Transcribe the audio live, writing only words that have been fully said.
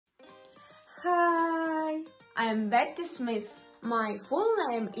Hi, I'm Betty Smith. My full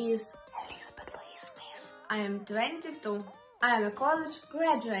name is Elizabeth Lee Smith. I am 22. I am a college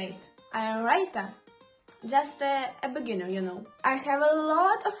graduate. I am a writer. Just a beginner, you know. I have a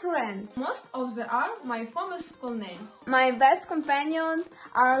lot of friends. Most of them are my former school names. My best companions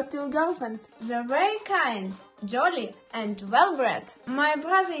are two girlfriends. They're very kind, jolly and well-bred. My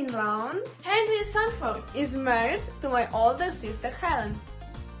brother-in-law, Henry Sanford, is married to my older sister Helen.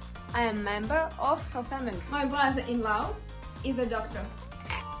 I am a member of her family. My brother-in-law is a doctor.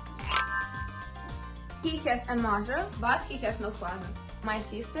 He has a mother, but he has no father. My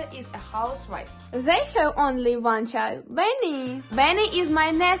sister is a housewife. They have only one child, Benny. Benny is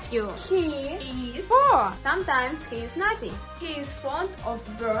my nephew. He is 4. Sometimes he is naughty. He is fond of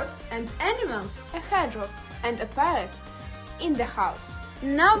birds and animals, a hedgehog and a parrot in the house.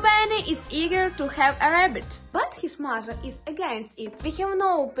 Now Benny is eager to have a rabbit, but his mother is against it. We have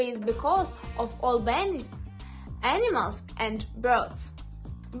no peace because of all Benny's animals and birds.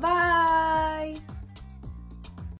 Bye!